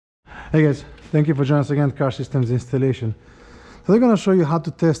Hey guys, thank you for joining us again, Car Systems Installation. So we're going to show you how to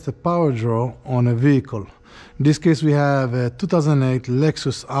test a power draw on a vehicle. In this case we have a 2008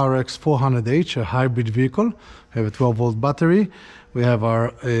 Lexus RX 400h, a hybrid vehicle. We have a 12 volt battery. We have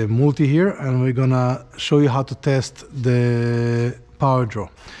our multi here, and we're going to show you how to test the power draw.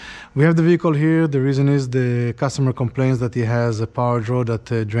 We have the vehicle here. The reason is the customer complains that he has a power draw that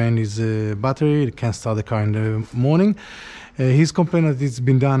drains his battery. He can't start the car in the morning. He's complaining that it's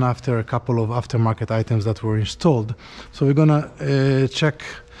been done after a couple of aftermarket items that were installed. So we're gonna check.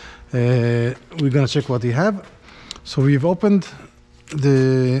 We're gonna check what he have. So we've opened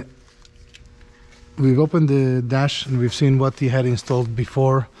the dash, and we've seen what he had installed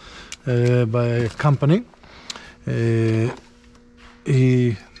before by a company.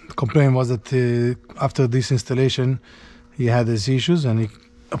 He complaint was that after this installation he had these issues, and he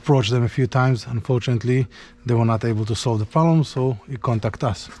approached them a few times. Unfortunately, they were not able to solve the problem, so he contacted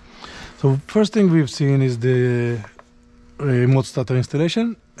us. So first thing we've seen is the remote starter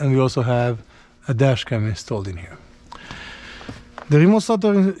installation, and we also have a dash cam installed in here. The remote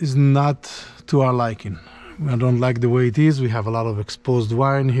starter is not to our liking. I don't like the way it is. We have a lot of exposed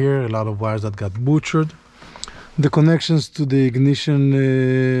wire in here, a lot of wires that got butchered. The connections to the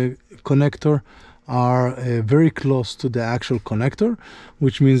ignition connector are very close to the actual connector,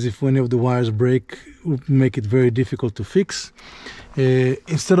 which means if any of the wires break, it will make it very difficult to fix.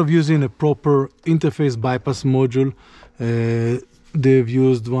 Instead of using a proper interface bypass module, they've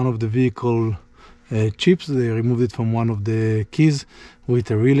used one of the vehicle chips. They removed it from one of the keys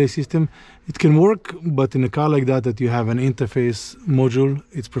with a relay system. It can work, but in a car like that you have an interface module,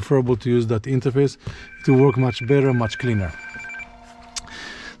 it's preferable to use that interface to work much better, much cleaner.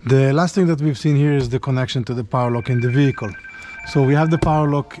 The last thing that we've seen here is the connection to the power lock in the vehicle. So we have the power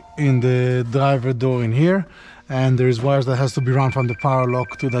lock in the driver door in here, and there is wires that has to be run from the power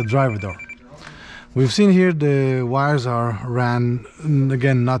lock to that driver door. We've seen here the wires are ran,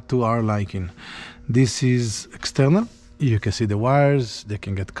 again, not to our liking. This is external. You can see the wires, they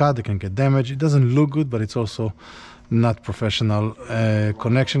can get cut, they can get damaged. It doesn't look good, but it's also not professional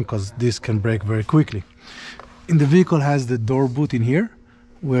connection, because this can break very quickly. In the vehicle has the door boot in here,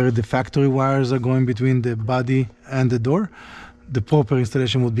 where the factory wires are going between the body and the door. The proper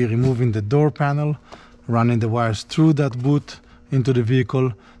installation would be removing the door panel, running the wires through that boot into the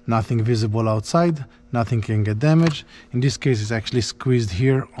vehicle, nothing visible outside, nothing can get damaged. In this case, it's actually squeezed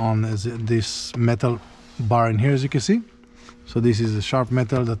here on this metal bar in here, as you can see. So this is a sharp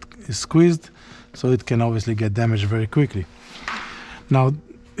metal that is squeezed, so it can obviously get damaged very quickly. Now,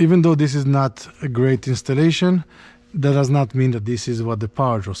 even though this is not a great installation, that does not mean that this is what the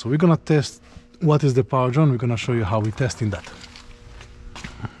power draw. So we're gonna test what is the power draw, and we're gonna show you how we're testing that.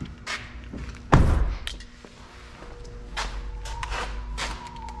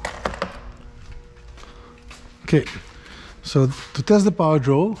 Okay, so to test the power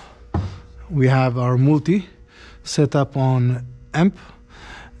draw, we have our multi set up on amp,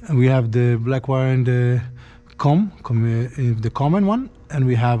 and we have the black wire in the in the common one, and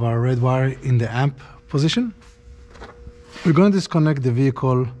we have our red wire in the amp position. We're going to disconnect the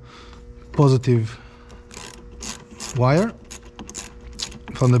vehicle positive wire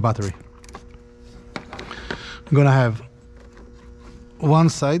from the battery. We're going to have one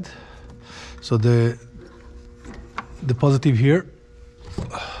side, so the positive here.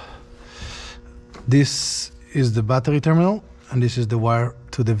 This is the battery terminal, and this is the wire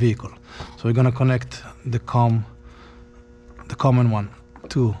to the vehicle. So we're going to connect the common one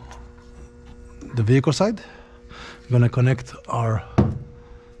to the vehicle side. We're going to connect our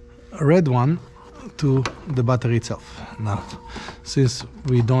red one to the battery itself. Now, since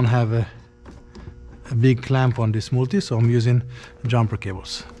we don't have a big clamp on this multi, so I'm using jumper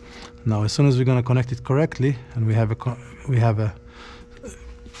cables. Now, as soon as we're going to connect it correctly, and we have a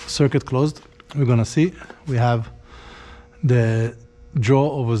circuit closed, we're going to see we have the draw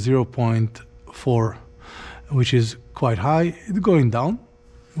over 0.4, which is quite high. It's going down,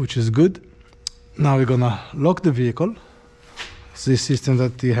 which is good. Now we're gonna lock the vehicle. This system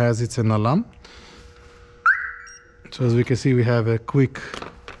that he has, it's an alarm. So as we can see, we have a quick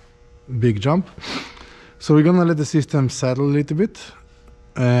big jump. So we're gonna let the system settle a little bit,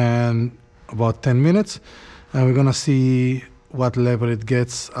 and about 10 minutes, and we're gonna see what level it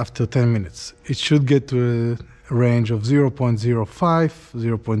gets after 10 minutes. It should get to a range of 0.05,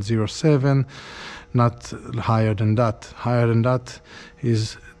 0.07, not higher than that. Higher than that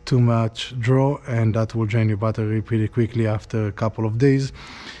is too much draw, and that will drain your battery pretty quickly after a couple of days.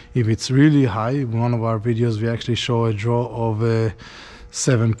 If it's really high, in one of our videos we actually show a draw of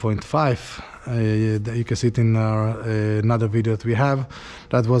 7.5, You can see it in another video that we have.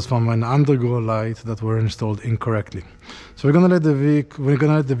 That was from an underglow light that were installed incorrectly. So we're gonna let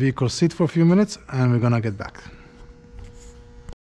the vehicle sit for a few minutes, and we're gonna get back.